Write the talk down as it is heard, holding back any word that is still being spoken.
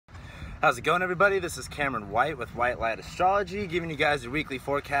How's it going, everybody? This is Cameron White with White Light Astrology, giving you guys a weekly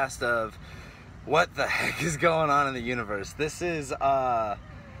forecast of what the heck is going on in the universe. This is,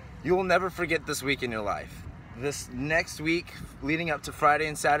 you will never forget this week in your life. This next week, leading up to Friday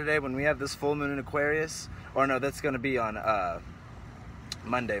and Saturday, when we have this full moon in Aquarius, or no, that's going to be on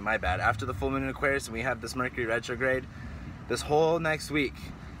Monday, my bad. After the full moon in Aquarius, and we have this Mercury retrograde, this whole next week,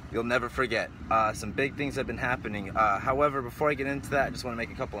 you'll never forget. Some big things have been happening. However, before I get into that, I just want to make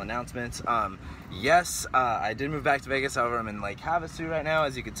a couple announcements. Yes, I did move back to Vegas. However, I'm in Lake Havasu right now,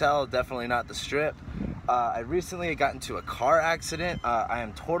 as you can tell. Definitely not the Strip. I recently got into a car accident. I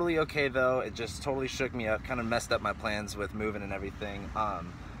am totally okay, though. It just totally shook me up, kind of messed up my plans with moving and everything.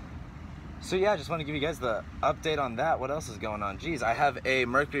 So yeah, I just want to give you guys the update on that. What else is going on? Geez, I have a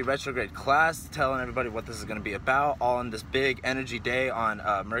Mercury retrograde class telling everybody what this is going to be about, all on this big energy day on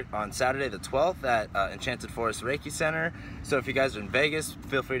Saturday the 12th at Enchanted Forest Reiki Center. So if you guys are in Vegas,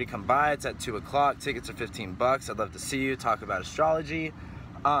 feel free to come by. It's at 2 o'clock. Tickets are 15 bucks. I'd love to see you, talk about astrology.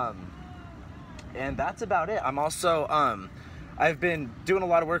 And that's about it. I'm also, I've been doing a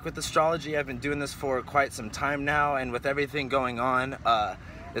lot of work with astrology. I've been doing this for quite some time now, and with everything going on,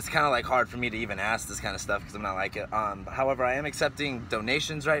 it's kind of like hard for me to even ask this kind of stuff because I'm not like it. However, I am accepting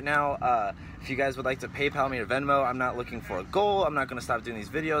donations right now. If you guys would like to PayPal me or Venmo, I'm not looking for a goal. I'm not going to stop doing these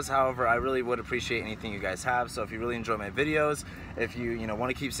videos. However, I really would appreciate anything you guys have. So if you really enjoy my videos, if you want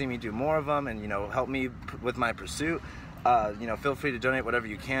to keep seeing me do more of them and help me with my pursuit, feel free to donate whatever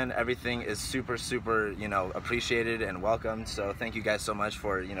you can. Everything is super appreciated and welcomed. So thank you guys so much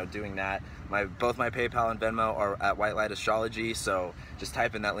for doing that. Both my PayPal and Venmo are at White Light Astrology. So just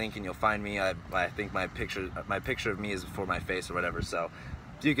type in that link and you'll find me. I think my picture of me is for my face or whatever. So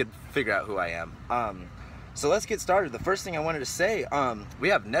you could figure out who I am. So let's get started. The first thing I wanted to say, we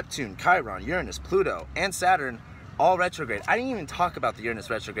have Neptune, Chiron, Uranus, Pluto, and Saturn all retrograde. I didn't even talk about the Uranus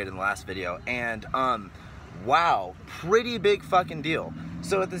retrograde in the last video, and wow, pretty big fucking deal.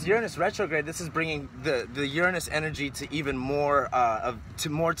 So with this Uranus retrograde, this is bringing the Uranus energy to even more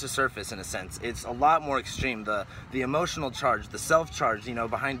to surface in a sense. It's a lot more extreme. The emotional charge, the self charge,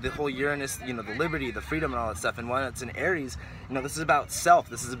 behind the whole Uranus, the liberty, the freedom, and all that stuff. And when it's in Aries, this is about self.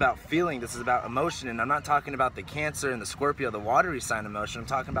 This is about feeling. This is about emotion. And I'm not talking about the Cancer and the Scorpio, the watery sign emotion. I'm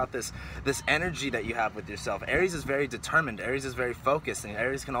talking about this energy that you have with yourself. Aries is very determined. Aries is very focused, and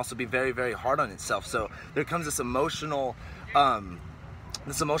Aries can also be very hard on itself. So there comes this emotional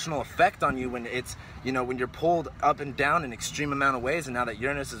effect on you when it's when you're pulled up and down in extreme amount of ways. And now that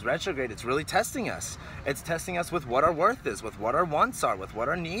Uranus is retrograde, it's really testing us. It's testing us with what our worth is, with what our wants are, with what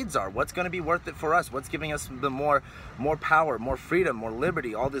our needs are, what's going to be worth it for us, what's giving us the more power, more freedom, more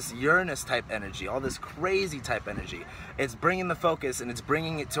liberty, all this Uranus type energy, all this crazy type energy. It's bringing the focus and it's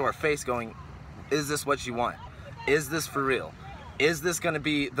bringing it to our face going, is this what you want? Is this for real? Is this going to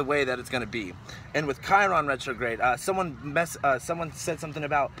be the way that it's going to be? And with Chiron retrograde, someone said something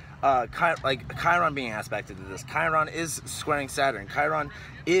about Chiron being aspected to this. Chiron is squaring Saturn. Chiron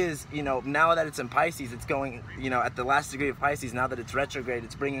is, now that it's in Pisces, it's going, at the last degree of Pisces, now that it's retrograde,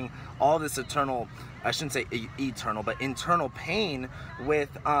 it's bringing all this eternal, I shouldn't say eternal, but internal pain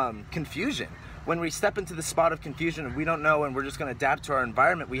with confusion. When we step into the spot of confusion and we don't know and we're just going to adapt to our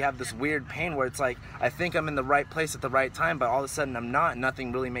environment, we have this weird pain where it's like, I think I'm in the right place at the right time, but all of a sudden I'm not, and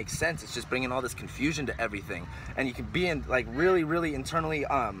nothing really makes sense. It's just bringing all this confusion to everything. And you can be in really internally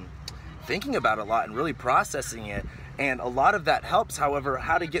thinking about it a lot and really processing it. And a lot of that helps. However,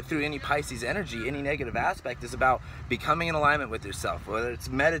 how to get through any Pisces energy, any negative aspect, is about becoming in alignment with yourself, whether it's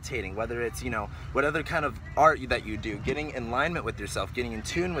meditating, whether it's, what other kind of art that you do, getting in alignment with yourself, getting in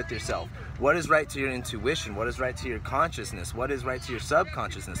tune with yourself. What is right to your intuition? What is right to your consciousness? What is right to your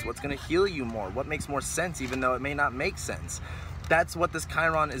subconsciousness? What's going to heal you more? What makes more sense even though it may not make sense? That's what this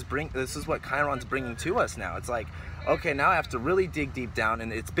Chiron is bringing. This is what Chiron's bringing to us now. It's like, okay, now I have to really dig deep down,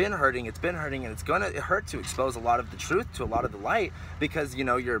 and it's been hurting, and it's going to hurt to expose a lot of the truth to a lot of the light, because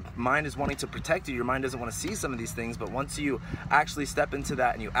your mind is wanting to protect you. Your mind doesn't want to see some of these things, but once you actually step into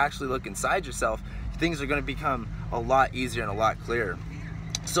that and you actually look inside yourself, things are going to become a lot easier and a lot clearer.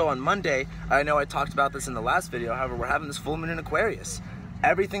 So on Monday, I know I talked about this in the last video, however, we're having this full moon in Aquarius.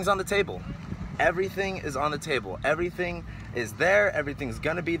 Everything's on the table. Everything is on the table. Everything is there. Everything's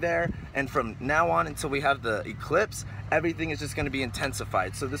gonna be there. And from now on until we have the eclipse, everything is just gonna be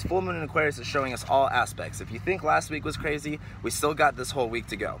intensified. So this full moon in Aquarius is showing us all aspects. If you think last week was crazy, we still got this whole week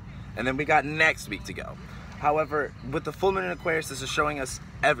to go. And then we got next week to go. However, with the full moon in Aquarius, this is showing us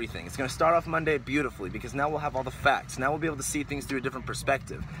everything. It's going to start off Monday beautifully because now we'll have all the facts. Now we'll be able to see things through a different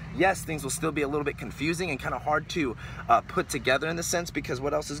perspective. Yes, things will still be a little bit confusing and kind of hard to put together in the sense, because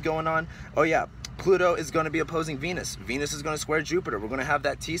what else is going on? Oh yeah, Pluto is going to be opposing Venus. Venus is going to square Jupiter. We're going to have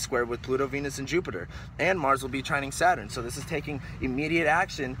that T-square with Pluto, Venus, and Jupiter. And Mars will be trining Saturn. So this is taking immediate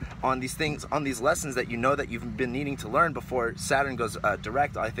action on these things, on these lessons that you know that you've been needing to learn before Saturn goes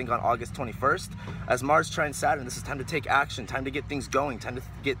direct, I think on August 21st. As Mars trines Saturn, this is time to take action, time to get things going, time to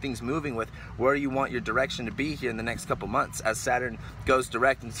get things moving with where you want your direction to be here in the next couple months as Saturn goes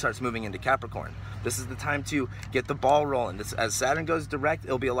direct and starts moving into Capricorn. This is the time to get the ball rolling. As Saturn goes direct,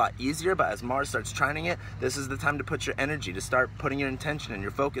 it'll be a lot easier, but as Mars starts trining it, this is the time to put your energy, to start putting your intention and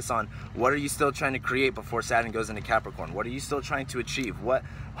your focus on what are you still trying to create before Saturn goes into Capricorn? What are you still trying to achieve?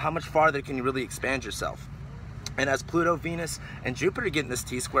 How much farther can you really expand yourself? And as Pluto, Venus, and Jupiter get in this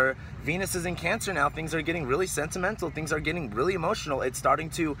T-square, Venus is in Cancer now. Things are getting really sentimental. Things are getting really emotional. It's starting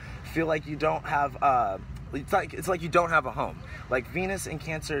to feel like you don't have it's like you don't have a home. Like Venus in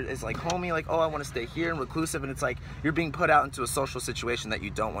Cancer is like homey, like, oh, I want to stay here and reclusive, and it's like you're being put out into a social situation that you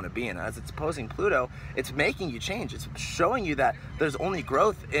don't want to be in. As it's opposing Pluto, it's making you change. It's showing you that there's only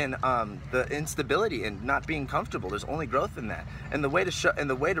growth in the instability and not being comfortable. There's only growth in that. And the way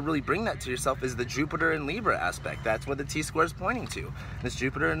to really bring that to yourself is the Jupiter and Libra aspect. That's what the T-square is pointing to. This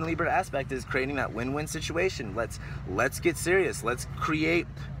Jupiter and Libra aspect is creating that win-win situation. Let's get serious. Let's create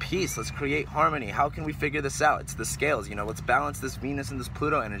peace. Let's create harmony. How can we figure this out? It's the scales, you know, let's balance this Venus and this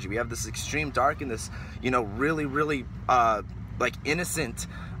Pluto energy. We have this extreme dark and this, you know, really like innocent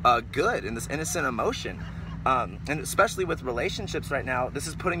good and this innocent emotion, and especially with relationships right now, this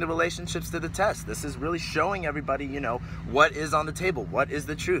is putting the relationships to the test. This is really showing everybody, you know, what is on the table, what is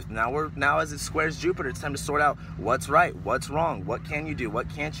the truth. Now as it squares Jupiter, it's time to sort out what's right, what's wrong, what can you do, what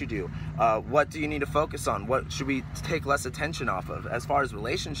can't you do, what do you need to focus on, what should we take less attention off of. As far as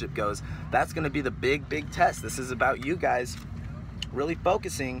relationship goes, that's going to be the big test. This is about you guys really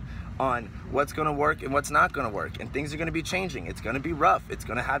focusing on what's going to work and what's not going to work, and things are going to be changing. It's going to be rough. It's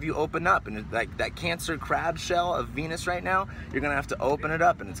going to have you open up, and like that Cancer crab shell of Venus right now, you're going to have to open it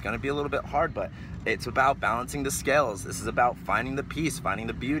up, and it's going to be a little bit hard, but it's about balancing the scales. This is about finding the peace, finding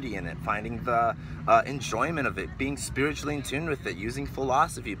the beauty in it, finding the enjoyment of it, being spiritually in tune with it, using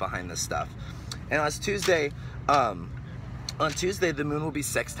philosophy behind this stuff. And on Tuesday, the moon will be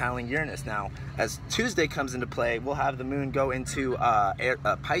sextiling Uranus. Now, as Tuesday comes into play, we'll have the moon go into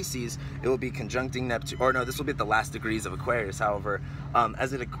Pisces. It will be conjuncting Neptune, or no, this will be at the last degrees of Aquarius. However,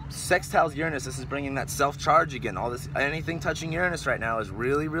 as it sextiles Uranus, this is bringing that self-charge again. Anything touching Uranus right now is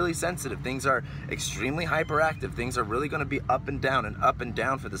really sensitive. Things are extremely hyperactive. Things are really going to be up and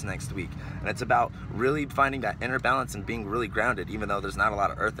down for this next week. And it's about really finding that inner balance and being really grounded, even though there's not a lot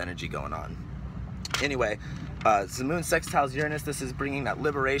of earth energy going on. Anyway, so the moon sextiles Uranus. This is bringing that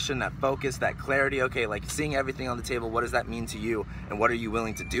liberation, that focus, that clarity. Okay, like seeing everything on the table. What does that mean to you, and what are you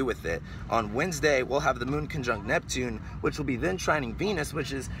willing to do with it? On Wednesday, we'll have the moon conjunct Neptune, which will be then trining Venus,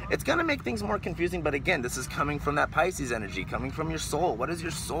 it's going to make things more confusing. But again, this is coming from that Pisces energy, coming from your soul. What does your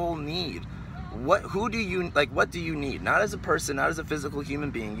soul need? What do you need? Not as a person, not as a physical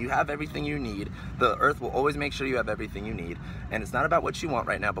human being. You have everything you need. The earth will always make sure you have everything you need. And it's not about what you want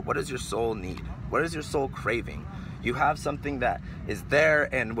right now, but what does your soul need? What is your soul craving? You have something that is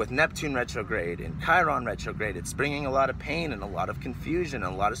there, and with Neptune retrograde and Chiron retrograde, it's bringing a lot of pain and a lot of confusion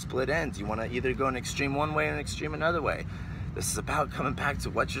and a lot of split ends. You want to either go an extreme one way or an extreme another way. This is about coming back to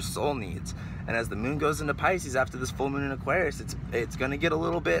what your soul needs. And as the moon goes into Pisces after this full moon in Aquarius, it's going to get a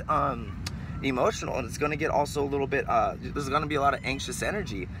little bit emotional, and it's going to get also a little bit there's going to be a lot of anxious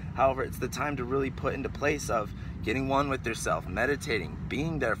energy. However, it's the time to really put into place of getting one with yourself, meditating,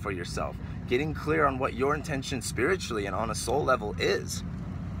 being there for yourself, getting clear on what your intention spiritually and on a soul level is.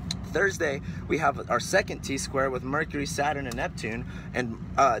 Thursday, we have our second T-square with Mercury, Saturn, and Neptune, and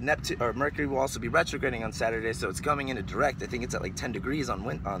Mercury will also be retrograding on Saturday, so it's coming into direct. I think it's at like 10 degrees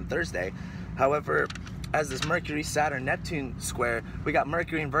on Thursday. However, as this Mercury, Saturn, Neptune square, we got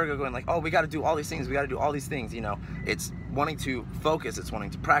Mercury and Virgo going like, oh, we got to do all these things, we got to do all these things, you know. It's wanting to focus, it's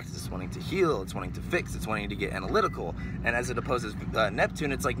wanting to practice, it's wanting to heal, it's wanting to fix, it's wanting to get analytical. And as it opposes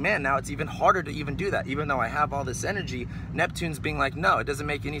Neptune, it's like, man, now it's even harder to even do that. Even though I have all this energy, Neptune's being like, no, it doesn't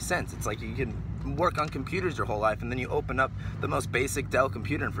make any sense. It's like you can work on computers your whole life, and then you open up the most basic Dell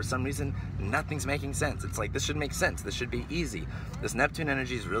computer, and for some reason nothing's making sense. It's like, this should make sense, this should be easy. This Neptune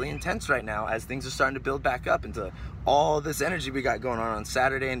energy is really intense right now as things are starting to build back up into all this energy we got going on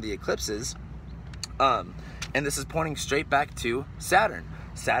Saturday and the eclipses, and this is pointing straight back to Saturn.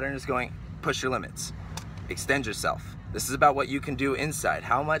 Saturn is going, push your limits, extend yourself. This is about what you can do inside.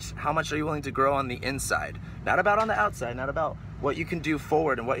 How much are you willing to grow on the inside? Not about on the outside, not about what you can do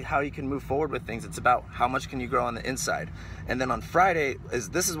forward and how you can move forward with things. It's about how much can you grow on the inside. And then on Friday,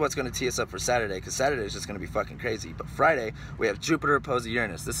 this is what's going to tee us up for Saturday, because Saturday is just going to be fucking crazy. But Friday, we have Jupiter opposed to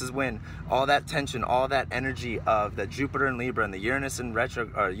Uranus. This is when all that tension, all that energy of the Jupiter and Libra and the Uranus and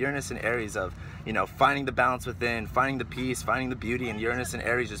Uranus and Aries of, you know, finding the balance within, finding the peace, finding the beauty, and Uranus and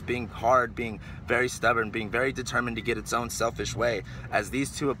Aries just being hard, being very stubborn, being very determined to get its own selfish way. As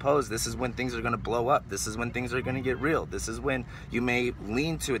these two oppose, this is when things are going to blow up. This is when things are going to get real. This is when you may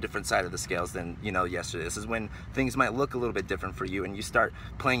lean to a different side of the scales than, you know, yesterday. This is when things might look a little bit different for you, and you start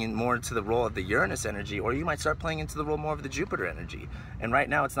playing more into the role of the Uranus energy, or you might start playing into the role more of the Jupiter energy. And right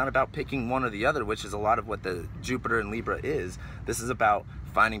now, it's not about picking one or the other, which is a lot of what the Jupiter and Libra is. This is about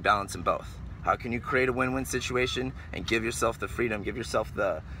finding balance in both. How can you create a win-win situation and give yourself the freedom, give yourself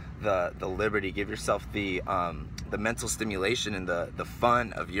the liberty, give yourself the mental stimulation and the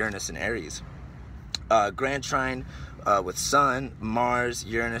fun of Uranus and Aries. Grand trine with Sun, Mars,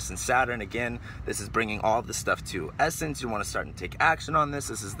 Uranus, and Saturn. Again, this is bringing all of this stuff to essence. You want to start and take action on this.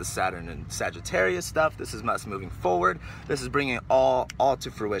 This is the Saturn and Sagittarius stuff. This is us moving forward. This is bringing it all to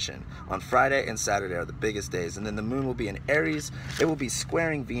fruition. On Friday and Saturday are the biggest days. And then the moon will be in Aries. It will be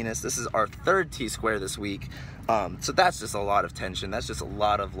squaring Venus. This is our third T-square this week. So that's just a lot of tension. That's just a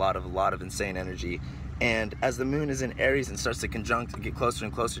lot of insane energy. And as the moon is in Aries and starts to conjunct and get closer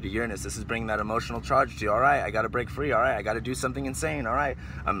and closer to Uranus, this is bringing that emotional charge to you. All right, I got to break free. All right, I got to do something insane. All right,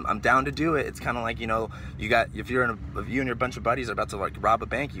 I'm down to do it. It's kind of like, you know, if you and your bunch of buddies are about to like rob a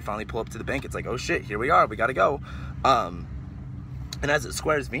bank, you finally pull up to the bank. It's like, oh shit, here we are. We got to go. And as it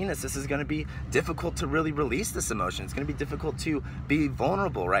squares Venus, this is going to be difficult to really release this emotion. It's going to be difficult to be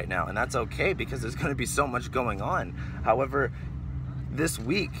vulnerable right now, and that's okay because there's going to be so much going on. However, this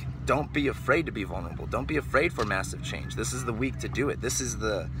week, don't be afraid to be vulnerable. Don't be afraid for massive change. This is the week to do it. This is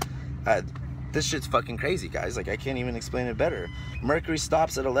this shit's fucking crazy, guys. Like, I can't even explain it better. Mercury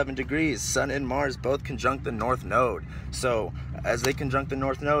stops at 11 degrees. Sun and Mars both conjunct the North Node. So, as they conjunct the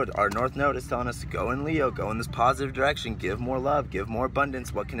North Node, our North Node is telling us to go in Leo, go in this positive direction, give more love, give more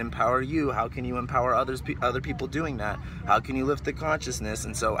abundance. What can empower you? How can you empower other people doing that? How can you lift the consciousness?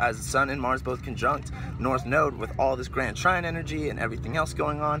 And so, as Sun and Mars both conjunct North Node with all this Grand Trine energy and everything else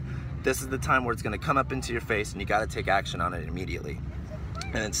going on, this is the time where it's going to come up into your face, and you got to take action on it immediately.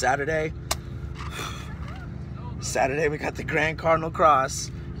 And then Saturday, we got the Grand Cardinal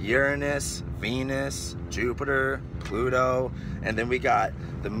Cross, Uranus, Venus, Jupiter, Pluto, and then we got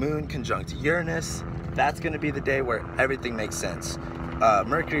the moon conjunct Uranus. That's going to be the day where everything makes sense.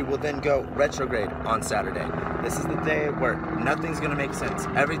 Mercury will then go retrograde on Saturday. This is the day where nothing's going to make sense.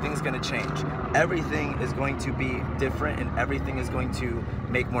 Everything's going to change. Everything is going to be different, and everything is going to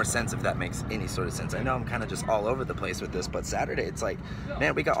make more sense, if that makes any sort of sense. I know I'm kind of just all over the place with this, but Saturday, it's like,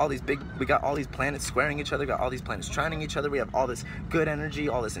 man, we got all these planets squaring each other, got all these planets trining each other. We have all this good energy,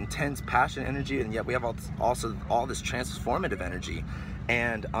 all this intense passion energy, and yet we have also all this transformative energy,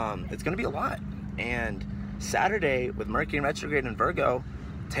 and it's going to be a lot. And Saturday, with Mercury in retrograde in Virgo,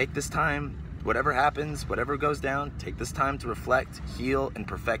 take this time, whatever happens, whatever goes down, take this time to reflect, heal, and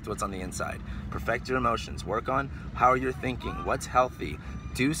perfect what's on the inside. Perfect your emotions. Work on how you're thinking, what's healthy.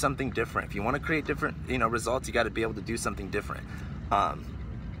 Do something different. If you want to create different, results, you got to be able to do something different.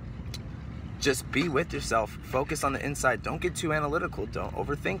 Just be with yourself. Focus on the inside. Don't get too analytical. Don't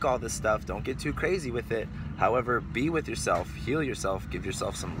overthink all this stuff. Don't get too crazy with it. However, be with yourself, heal yourself, give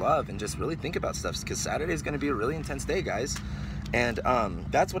yourself some love, and just really think about stuff, because Saturday is going to be a really intense day, guys. And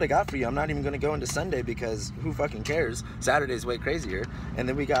that's what I got for you. I'm not even going to go into Sunday, because who fucking cares? Saturday's way crazier. And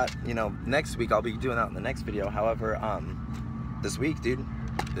then we got, next week, I'll be doing that in the next video. However, this week, dude,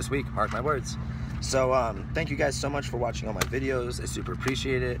 mark my words. So thank you guys so much for watching all my videos. I super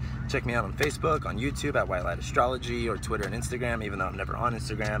appreciate it. Check me out on Facebook, on YouTube at White Light Astrology, or Twitter and Instagram, even though I'm never on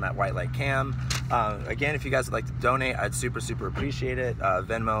Instagram, at White Light Cam. Again, if you guys would like to donate, I'd super appreciate it.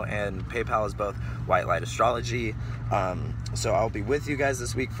 Venmo and PayPal is both White Light Astrology. So I'll be with you guys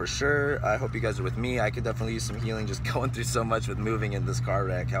this week for sure. I hope you guys are with me. I could definitely use some healing, just going through so much with moving in this car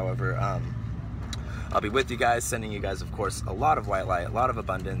wreck. However, I'll be with you guys, sending you guys, of course, a lot of white light, a lot of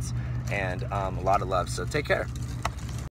abundance, and a lot of love. So take care.